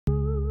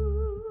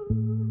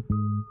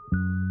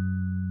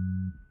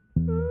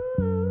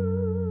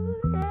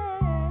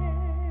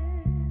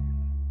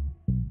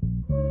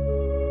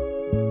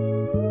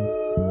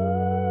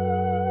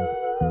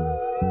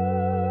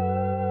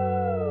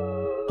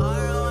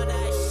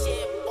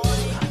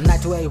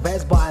had to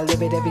erase, but I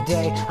live it every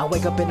day. I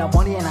wake up in the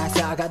morning and I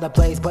say I got the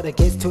place, but it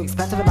gets too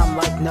expensive and I'm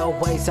like, no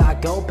way. So I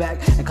go back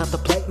and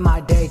contemplate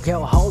my day.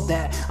 Yo, hold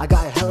that, I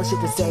got hella shit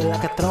to say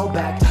like a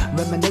throwback,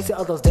 reminiscing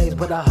of those days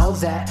where the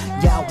hoes at.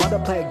 Yeah, I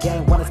wanna play a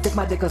game, wanna stick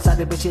my dick inside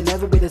it, but you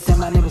never be the same.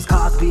 My name is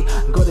Cosby.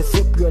 Go to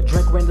sip your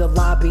drink, we're in the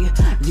lobby.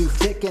 You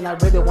thick and I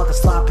really want the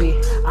sloppy.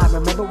 I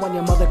remember when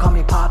your mother called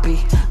me Poppy,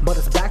 but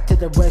it's back to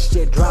the rest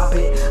shit, drop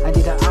it. I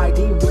need an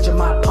ID rich in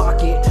my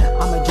pocket.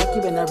 I'm a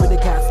junkie and I really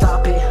can't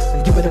stop it.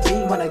 Give it a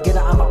beat, when I get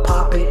it I'ma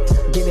pop it.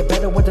 Get it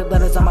better with the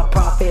letters, I'm a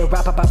prophet.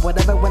 Rap about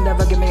whatever,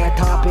 whenever, give me a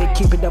topic.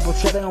 Keep it double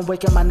Cheddar and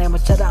waking, my name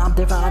is Cheddar. I'm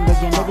different, I know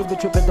you niggas be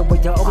tripping the way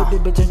you always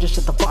be bitching. Just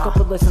shut the fuck up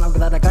and listen, I'm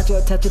glad I got your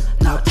attention.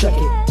 Now check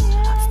it.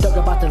 Stuck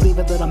about to leave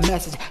a little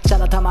message.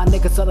 Shout out to my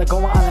niggas that are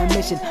going on a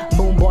mission.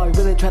 Moon boy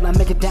really trying to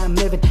make a damn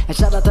living. And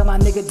shout out to my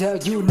nigga tell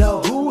you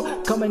know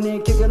who. Coming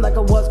in kicking like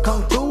I was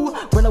kung fu.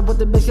 Run up with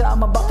the mission,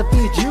 I'm about to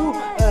feed you.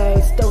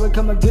 Hey, Story,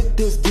 come and get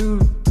this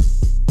dude.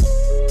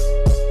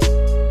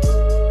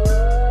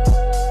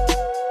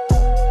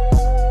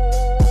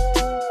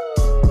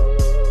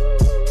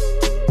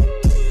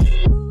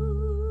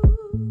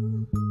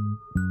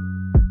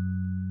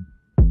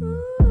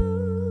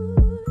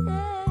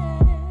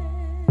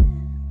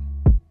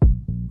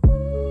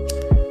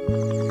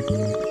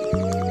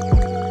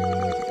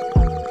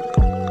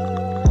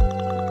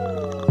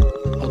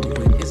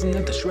 Isn't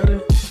that the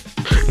shredder?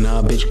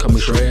 Nah, bitch, call me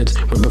shreds.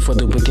 Rip it for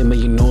the wicked, make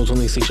your nose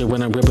only 6 shit.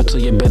 When I rip it till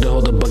you better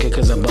hold the bucket,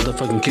 cause I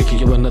motherfucking kick you.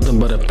 You ain't nothing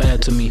but a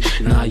fad to me.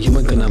 Nah, you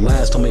ain't gonna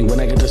last on me. When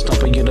I get to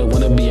stomping, you don't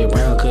wanna be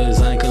around,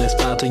 cause I ain't gonna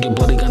stop till your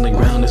bloody on the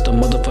ground. It's the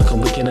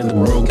motherfucking wicked and the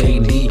broke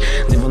AD.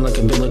 Living like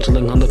a village,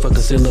 chilling on the fucking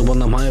ceiling.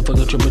 While I'm high,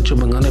 fucking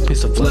chewing on a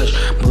piece of flesh.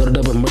 Blooded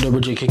up and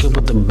murder, you kick it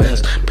with the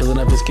best. Peeling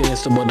up his skin and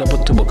still up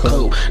into a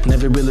coat.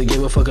 Never really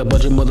gave a fuck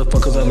about you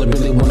motherfuckers. All I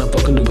really wanna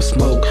fucking do is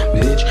smoke.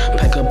 Bitch,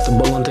 pack up the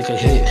bowl and take a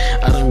hit.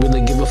 I don't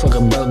really give a fuck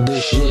about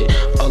this shit.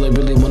 All I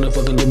really wanna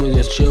fucking do is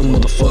just chill,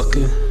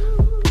 motherfucker.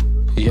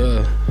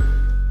 Yeah.